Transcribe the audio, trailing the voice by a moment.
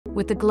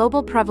With the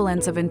global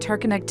prevalence of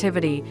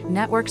interconnectivity,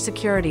 network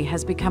security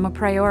has become a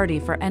priority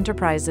for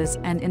enterprises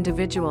and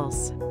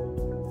individuals.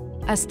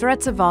 As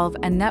threats evolve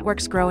and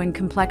networks grow in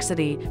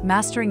complexity,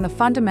 mastering the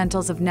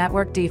fundamentals of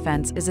network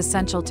defense is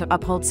essential to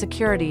uphold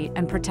security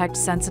and protect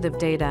sensitive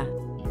data.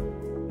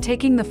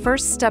 Taking the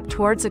first step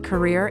towards a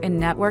career in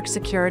network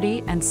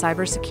security and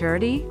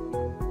cybersecurity?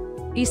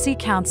 EC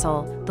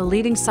Council, the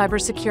leading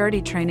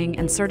cybersecurity training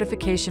and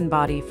certification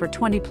body for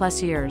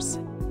 20+ years.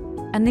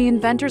 And the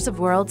inventors of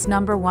world's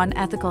 #1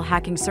 ethical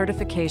hacking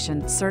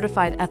certification,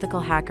 Certified Ethical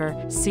Hacker,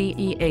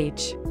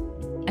 CEH.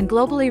 And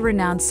globally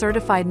renowned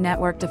Certified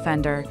Network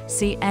Defender,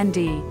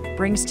 CND,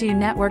 brings to you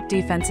Network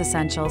Defense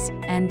Essentials,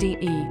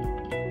 NDE.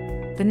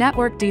 The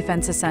Network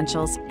Defense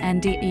Essentials,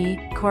 NDE,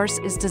 course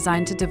is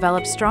designed to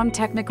develop strong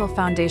technical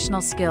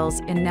foundational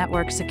skills in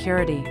network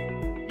security.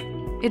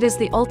 It is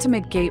the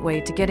ultimate gateway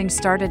to getting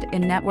started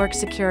in network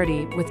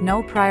security with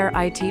no prior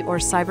IT or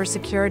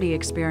cybersecurity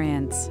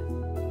experience.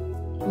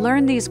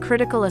 Learn these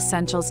critical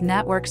essentials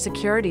network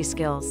security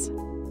skills.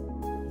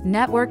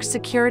 Network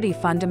security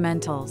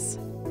fundamentals.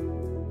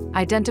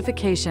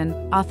 Identification,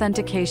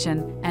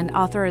 authentication, and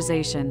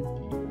authorization.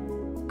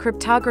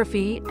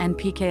 Cryptography and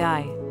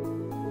PKI.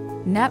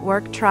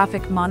 Network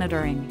traffic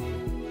monitoring.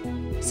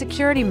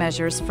 Security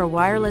measures for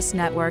wireless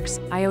networks,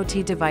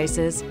 IoT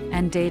devices,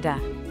 and data.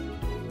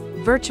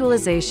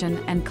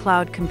 Virtualization and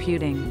cloud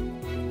computing.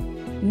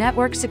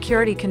 Network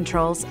security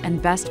controls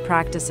and best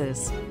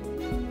practices.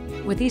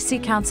 With EC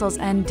Council's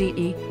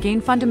NDE,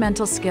 gain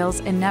fundamental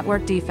skills in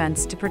network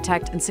defense to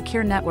protect and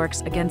secure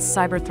networks against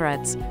cyber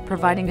threats,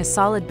 providing a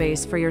solid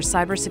base for your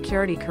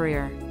cybersecurity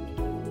career.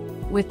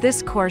 With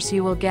this course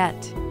you will get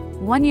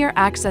 1-year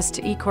access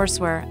to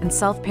e-courseware and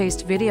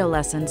self-paced video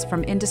lessons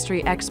from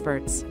industry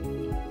experts,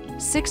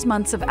 6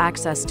 months of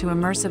access to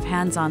immersive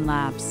hands-on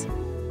labs,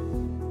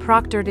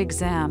 Procotored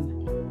Exam,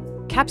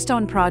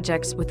 capstone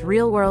projects with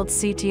real-world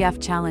CTF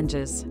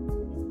Challenges,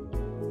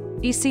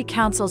 EC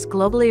Council's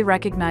globally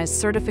recognized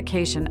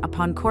certification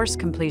upon course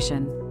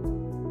completion.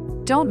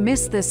 Don't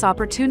miss this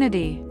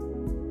opportunity.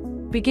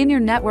 Begin your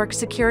network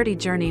security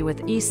journey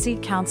with EC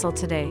Council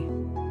today.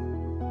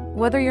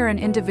 Whether you're an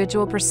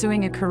individual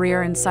pursuing a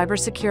career in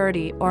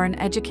cybersecurity or an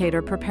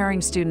educator preparing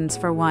students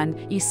for one,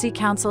 EC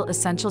Council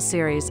Essential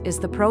Series is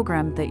the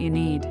program that you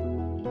need.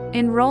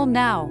 Enroll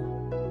now.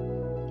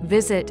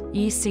 Visit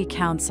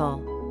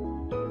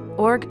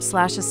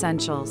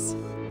eccouncil.org/essentials.